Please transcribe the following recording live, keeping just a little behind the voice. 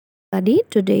Study.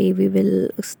 Today we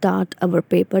will start our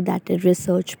paper, that is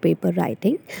research paper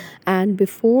writing. And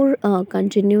before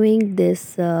continuing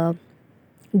this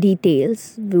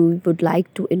details, we would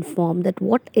like to inform that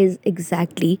what is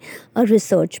exactly a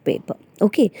research paper.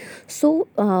 Okay, so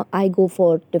I go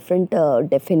for different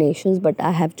definitions, but I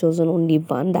have chosen only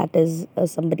one. That is,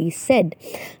 somebody said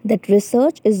that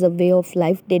research is a way of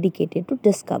life dedicated to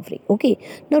discovery. Okay,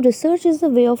 now research is the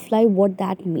way of life. What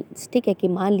that means, ठीक है, कि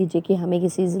मान लीजिए कि हमें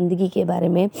किसी ज़िंदगी के बारे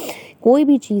में कोई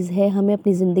भी चीज़ है, हमें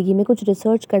अपनी ज़िंदगी में कुछ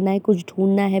रिसर्च करना है, कुछ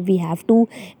ढूंढना है, we have to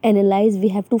analyse, we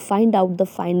have to find out the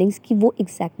findings कि वो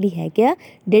एग्जैक्टली है क्या,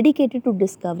 डेडिकेटेड टू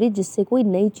डिस्कवरी, जिससे कोई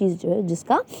नई चीज़ जो है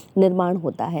जिसका निर्माण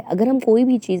होता है। अगर हम कोई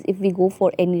भी चीज़, if we go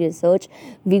for any research,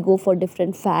 we go for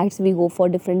different facts, we go for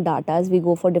different datas, we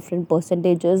go for different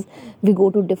percentages, we go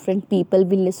to different people,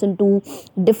 we listen to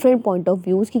different point of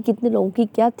views कि कितने लोगों की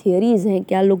क्या theories हैं,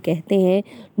 क्या लोग कहते हैं,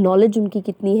 नॉलेज उनकी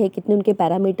कितनी है, कितने उनके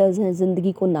पैरामीटर्स हैं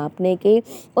ज़िंदगी को नापने के,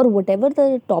 और whatever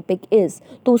the topic is.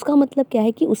 तो उसका मतलब क्या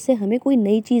है कि उससे हमें कोई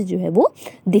नई चीज़ जो है वो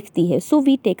दिखती है। So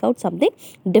we take out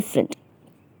something different.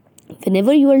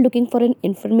 Whenever you are looking for an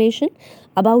information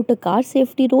about a car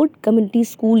safety, road, community,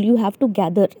 school, you have to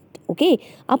gather it. Okay,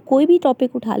 आप कोई भी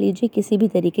टॉपिक उठा लीजिए किसी भी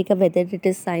तरीके का, whether it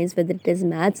is science, whether it is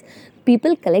maths,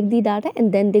 people collect the data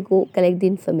and then they go collect the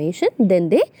information, then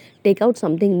they take out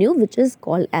something new which is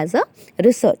called as a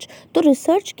research. तो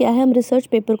research क्या है? हम research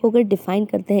paper को अगर define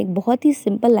करते हैं एक बहुत ही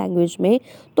सिंपल लैंग्वेज में,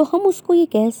 तो हम उसको ये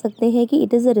कह सकते हैं कि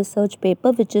it is a research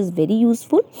paper which is very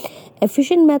useful,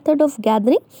 efficient method of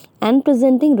gathering and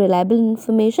presenting reliable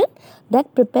information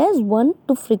that prepares one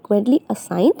to frequently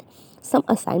assigned some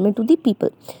assignment to the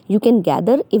people. You can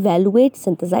gather, evaluate,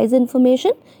 synthesize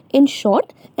information in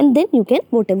short and then you can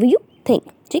whatever you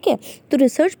think. ठीक है, तो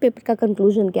research paper का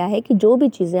conclusion क्या है कि जो भी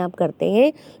चीज़ें आप करते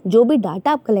हैं, जो भी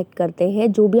डाटा आप कलेक्ट करते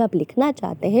हैं, जो भी आप लिखना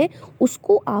चाहते हैं,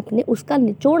 उसको आपने, उसका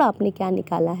निचोड़ आपने क्या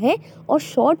निकाला है और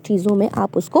शॉर्ट चीज़ों में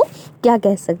आप उसको क्या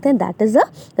कह सकते हैं, that is a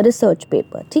research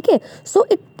paper. ठीक है, so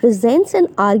it presents and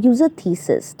argues a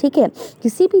thesis. ठीक है,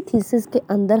 किसी भी थीसिस के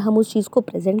अंदर हम उस चीज़ को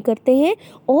प्रेजेंट करते हैं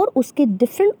और उसके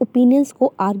डिफरेंट ओपिनियंस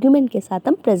को आर्ग्यूमेंट के साथ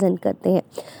हम प्रेजेंट करते हैं।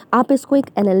 आप इसको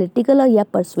एक एनालिटिकल या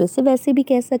परसुएसिव ऐसे भी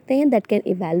कह सकते हैं, that can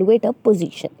evaluate a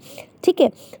position. ठीक है,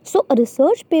 सो अ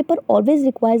research paper always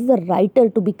requires the writer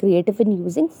to be creative in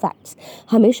using facts.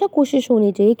 हमेशा कोशिश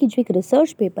होनी चाहिए कि जो एक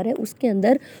रिसर्च पेपर है उसके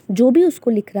अंदर जो भी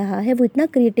उसको लिख रहा है वो इतना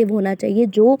क्रिएटिव होना चाहिए,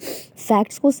 जो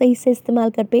फैक्ट्स को सही से इस्तेमाल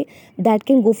कर पे, that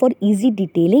can go for easy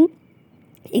detailing,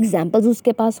 examples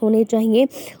उसके पास होने चाहिए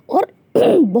और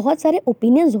बहुत सारे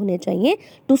ओपिनियंस होने चाहिए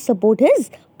to support his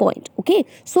point. Okay,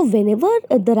 so when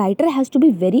ever the writer has to be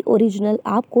very original.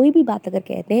 आप कोई भी बात अगर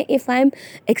कहते हैं, if I am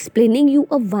explaining you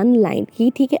a one line की,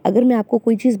 ठीक है, अगर मैं आपको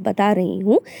कोई चीज़ बता रही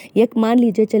हूँ, या मान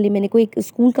लीजिए, चलिए मैंने कोई एक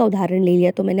स्कूल का उदाहरण ले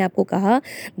लिया, तो मैंने आपको कहा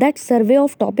that survey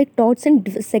of topic thoughts in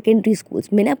secondary schools.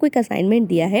 मैंने आपको एक असाइनमेंट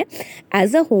दिया है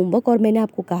एज अ होमवर्क और मैंने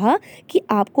आपको कहा कि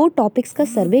आपको टॉपिक्स का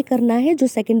सर्वे करना है जो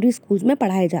सेकेंडरी स्कूल्स में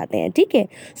पढ़ाए जाते हैं। ठीक है,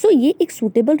 सो ये एक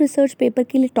सूटेबल रिसर्च पेपर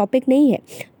के लिए टॉपिक नहीं है।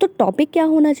 तो टॉपिक क्या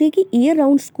होना चाहिए कि year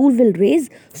round school will raise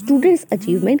students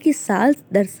achievement, की साल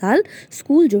दर साल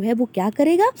स्कूल जो है वो क्या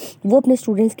करेगा, वो अपने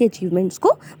स्टूडेंट्स के अचीवमेंट्स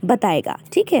को बताएगा।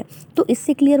 ठीक है, तो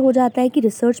इससे क्लियर हो जाता है कि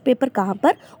रिसर्च पेपर कहाँ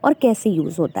पर और कैसे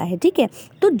यूज़ होता है। ठीक है,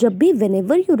 तो जब भी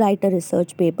whenever you write a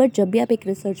research paper, जब भी आप एक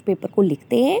रिसर्च पेपर को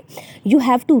लिखते हैं, you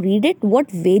have to read it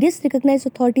what various recognised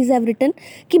authorities have written,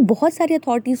 कि बहुत सारी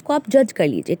अथॉरिटीज़ को आप जज कर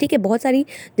लीजिए। ठीक है, बहुत सारी,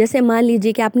 जैसे मान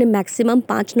लीजिए कि आपने मैक्सिमम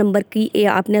 5 नंबर की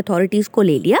आपने अथॉरिटीज़ को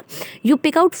ले लिया, यू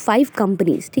पिक आउट 5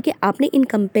 कंपनीज। ठीक है, आपने इन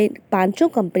पांचों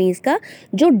कंपनीज का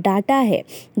जो डाटा है,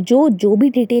 जो जो भी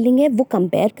डिटेलिंग है वो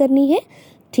कंपेयर करनी है।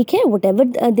 ठीक है, what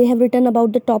ever they have written about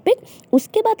the topic.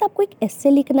 उसके बाद आपको एक एस्से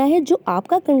लिखना है जो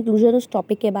आपका कंक्लूजन उस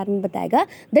टॉपिक के बारे में बताएगा,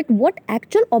 that what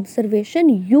actual observation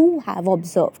you have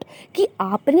observed, कि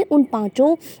आपने उन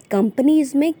पांचों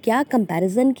कंपनीज में क्या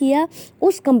कंपैरिजन किया,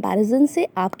 उस कंपैरिजन से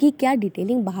आपकी क्या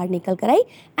डिटेलिंग बाहर निकल कर आई,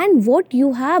 and what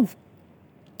you have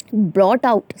brought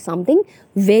out something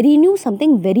very new,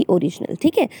 something very original.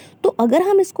 ठीक है, तो अगर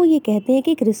हम इसको ये कहते हैं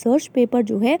कि एक रिसर्च पेपर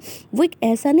जो है वो एक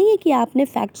ऐसा नहीं है कि आपने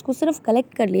फैक्ट्स को सिर्फ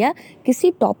कलेक्ट कर लिया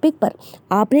किसी टॉपिक पर,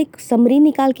 आपने एक समरी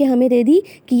निकाल के हमें दे दी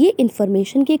कि ये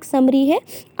इन्फॉर्मेशन की एक समरी है,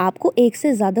 आपको एक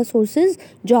से ज़्यादा सोर्सेज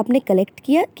जो आपने कलेक्ट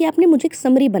किया कि आपने मुझे एक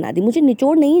समरी बना दी, मुझे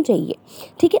निचोड़ नहीं चाहिए।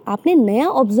 ठीक है, आपने नया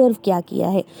ऑब्जर्व क्या किया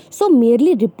है। So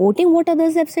merely reporting what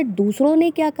others have said, दूसरों ने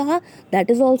क्या कहा,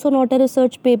 that is also not a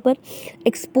research paper.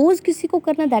 Expose किसी को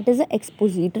करना, that is a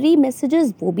expository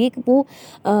messages, वो भी एक वो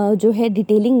जो है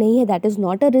डिटेलिंग नहीं है, that is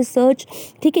not a research.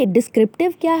 ठीक है,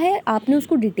 डिस्क्रिप्टिव क्या है, आपने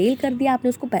उसको डिटेल कर दिया, आपने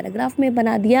उसको पैराग्राफ में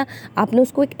बना दिया, आपने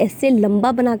उसको एक ऐसे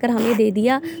लंबा बनाकर हमें दे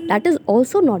दिया, that is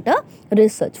also not a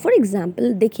research. For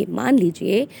example देखिए, मान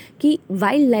लीजिए कि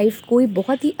वाइल्ड लाइफ कोई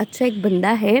बहुत ही अच्छा एक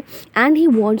बंदा है and he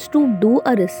wants to do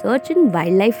a research in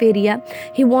wild life area,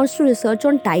 he wants to research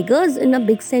on tigers in a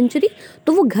big century.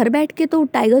 तो वो घर बैठ के तो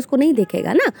टाइगर्स को नहीं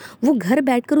देखेगा ना, वो घर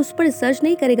बैठकर उस पर रिसर्च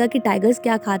नहीं करेगा कि टाइगर्स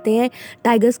क्या खाते हैं,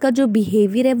 टाइगर्स का जो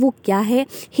बिहेवियर है वो क्या है,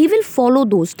 he will follow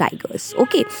those tigers.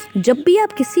 Okay, जब भी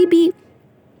आप किसी भी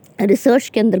रिसर्च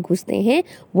के अंदर घुसते हैं,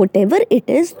 वट एवर इट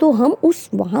इज़, तो हम उस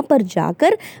वहाँ पर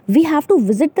जाकर we have to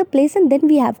visit the place and then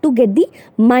we have to get the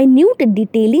minute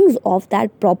detailings of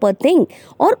that proper thing,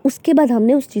 और उसके बाद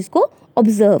हमने उस चीज़ को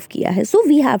ऑब्जर्व किया है। So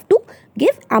we have to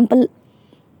give ample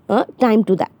time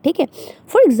to that. ठीक है,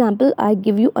 for example I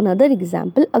give you another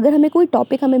example, अगर हमें कोई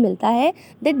टॉपिक हमें मिलता है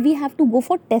that we have to go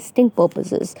for testing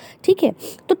purposes. ठीक है,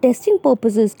 तो टेस्टिंग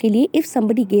पर्पसेस के लिए if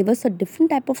somebody gave us a different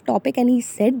type of topic and he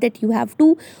said that you have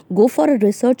to go for a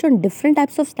research on different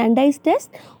types of standardised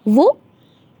test, वो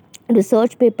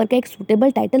research paper का एक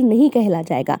suitable title नहीं कहला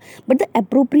जाएगा, but the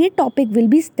appropriate topic will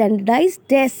be standardised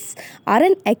test are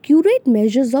an accurate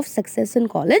measures of success in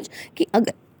college.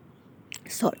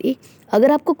 कि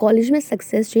अगर आपको college में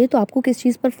सक्सेस चाहिए तो आपको किस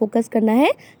चीज़ पर फोकस करना है,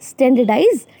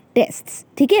 स्टैंडर्डाइज टेस्ट्स।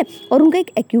 ठीक है, और उनका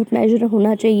एक एक्यूट मेजर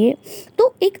होना चाहिए।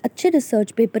 तो एक अच्छे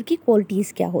रिसर्च पेपर की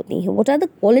क्वालिटीज़ क्या होती हैं, what are the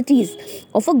qualities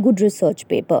of a good research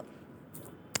paper.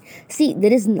 C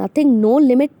there is nothing, no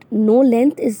limit, no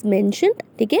length is mentioned.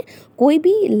 ठीक है, कोई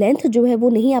भी लेंथ जो है वो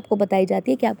नहीं आपको बताई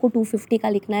जाती है कि आपको 250 का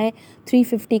लिखना है,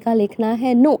 350 का लिखना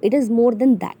है, no, it is more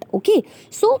than that. Okay,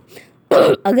 so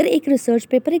अगर एक रिसर्च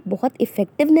पेपर एक बहुत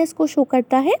इफेक्टिवनेस को शो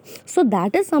करता है, so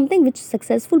that is something which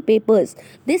successful papers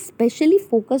they specially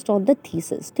focused on the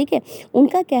thesis. ठीक है,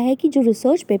 उनका क्या है कि जो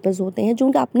रिसर्च पेपर्स होते हैं, जो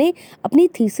उनका आपने अपनी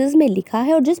थीसिस में लिखा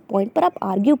है और जिस पॉइंट पर आप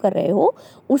आर्ग्यू कर रहे हो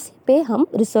उसी पे हम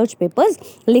रिसर्च पेपर्स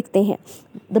लिखते हैं।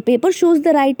 The paper shows the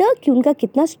writer कि उनका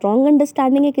कितना स्ट्रॉन्ग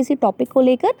अंडरस्टैंडिंग है किसी टॉपिक को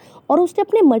लेकर और उसने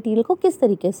अपने मटेरियल को किस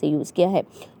तरीके से यूज़ किया है।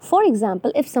 For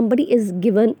example, if somebody is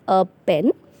given a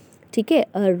pen, ठीक है,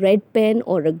 अ रेड पेन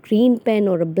और अ ग्रीन पेन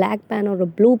और अ ब्लैक पेन और अ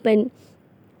ब्लू पेन,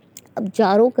 अब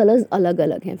चारों कलर्स अलग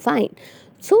अलग हैं, फाइन,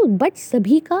 सो बट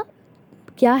सभी का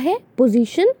क्या है,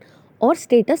 पोजीशन और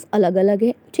स्टेटस अलग अलग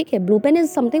है। ठीक है, blue pen is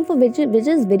something for which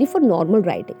is very for normal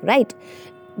writing, right.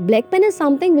 Black pen is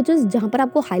something which is जहाँ पर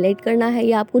आपको हाईलाइट करना है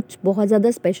या आप कुछ बहुत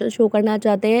ज़्यादा स्पेशल शो करना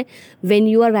चाहते हैं when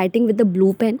you are writing with the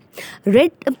blue pen.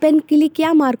 Red pen के लिए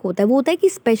क्या मार्क होता है, वो होता है कि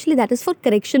specially that is for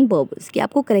correction purpose, कि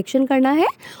आपको करेक्शन करना है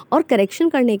और करेक्शन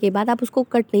करने के बाद आप उसको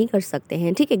कट नहीं कर सकते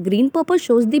हैं। ठीक है, green purpose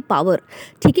shows the power.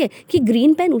 ठीक है, कि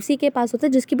ग्रीन पेन उसी के पास होता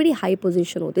है जिसकी बड़ी हाई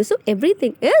पोजीशन होती है। So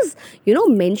everything is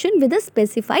mention with a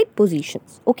specified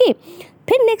positions. Okay,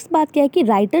 फिर नेक्स्ट बात क्या है कि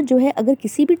राइटर जो है अगर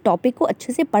किसी भी टॉपिक को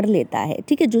अच्छे से पढ़ लेता है,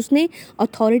 ठीक है, जो उसने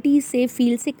अथॉरिटी से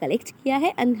फील्ड से कलेक्ट किया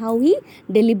है and how he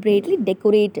deliberately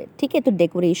decorated. ठीक है, तो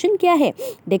डेकोरेशन क्या है,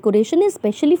 decoration is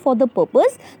specially for the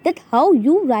purpose that how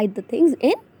you write the things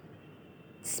in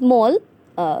small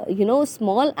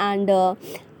small and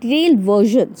detailed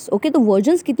versions. Okay, तो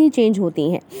वर्जन्स कितनी चेंज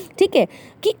होती हैं। ठीक है,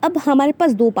 कि अब हमारे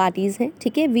पास दो पार्टीज़ हैं,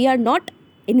 ठीक है, वी आर नॉट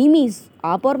एनिमीज़,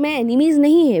 आप और मैं एनिमीज़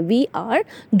नहीं है, we are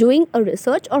doing a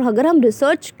research, और अगर हम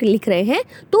रिसर्च लिख रहे हैं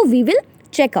तो we will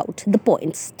check out the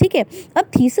points. ठीक है,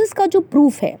 अब थीसिस का जो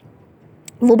प्रूफ है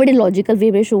वो बड़े लॉजिकल वे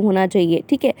में शो होना चाहिए।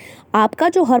 ठीक है, आपका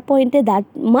जो हर पॉइंट है that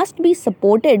must be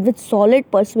supported with solid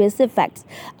persuasive facts.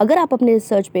 अगर आप अपने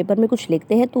रिसर्च पेपर में कुछ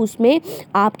लिखते हैं तो उसमें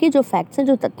आपके जो फैक्ट्स हैं,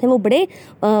 जो तथ्य हैं, वो बड़े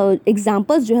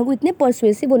एग्जाम्पल्स जो हैं वो इतने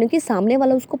परसुएसिव होने के सामने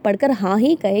वाला उसको पढ़कर हाँ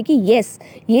ही कहे कि येस,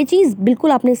 ये चीज़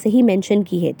बिल्कुल आपने सही मेंशन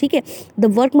की है। ठीक है,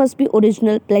 the work must be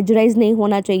original, plagiarise नहीं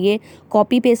होना चाहिए,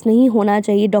 कॉपी पेस्ट नहीं होना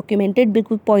चाहिए, डॉक्यूमेंटेड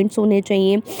बिल्कुल पॉइंट्स होने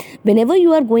चाहिए। Whenever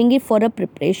you are going it for a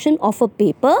preparation of a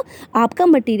paper, आपका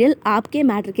मटेरियल आपके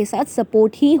मैटर के साथ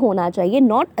सपोर्ट ही होना चाहिए,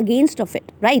 not against of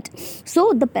it, right.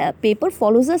 So the paper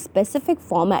follows a specific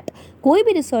format. कोई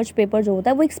भी रिसर्च पेपर जो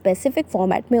होता है वो एक स्पेसिफिक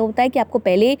फॉर्मेट में होता है कि आपको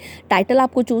पहले टाइटल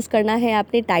आपको चूज़ करना है,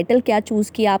 आपने टाइटल क्या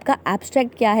चूज़ किया, आपका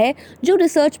एब्स्ट्रैक्ट क्या है, जो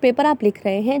रिसर्च पेपर आप लिख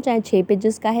रहे हैं, चाहे 6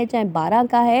 पेजेस का है चाहे 12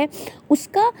 का है,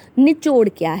 उसका निचोड़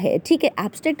क्या है। ठीक है,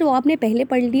 एब्स्ट्रैक्ट वो आपने पहले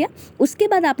पढ़ लिया, उसके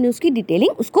बाद आपने उसकी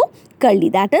डिटेलिंग उसको कर ली,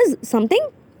 दैट इज़ समथिंग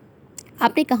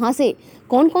आपने कहाँ से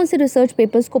कौन कौन से रिसर्च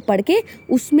पेपर्स को पढ़ के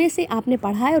उसमें से आपने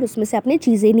पढ़ा है और उसमें से आपने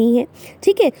चीज़ें ली हैं।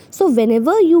 ठीक है, so when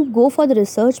ever you go for the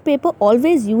research paper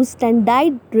always use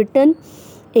standard written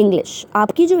English.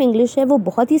 आपकी जो इंग्लिश है वो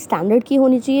बहुत ही स्टैंडर्ड की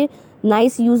होनी चाहिए,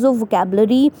 nice use of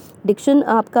vocabulary, Dickson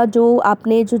आपका जो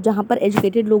आपने जो जहाँ पर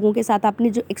एजुकेटेड लोगों के साथ आपने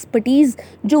जो एक्सपर्टीज़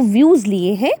जो व्यूज़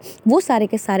लिए हैं वो सारे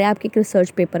के सारे आपके रिसर्च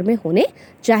पेपर में होने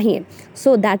चाहिए.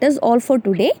 So that is all for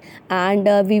today, and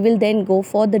we will then go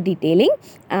for the detailing,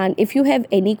 and if you have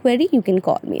any query you can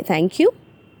call me. Thank you.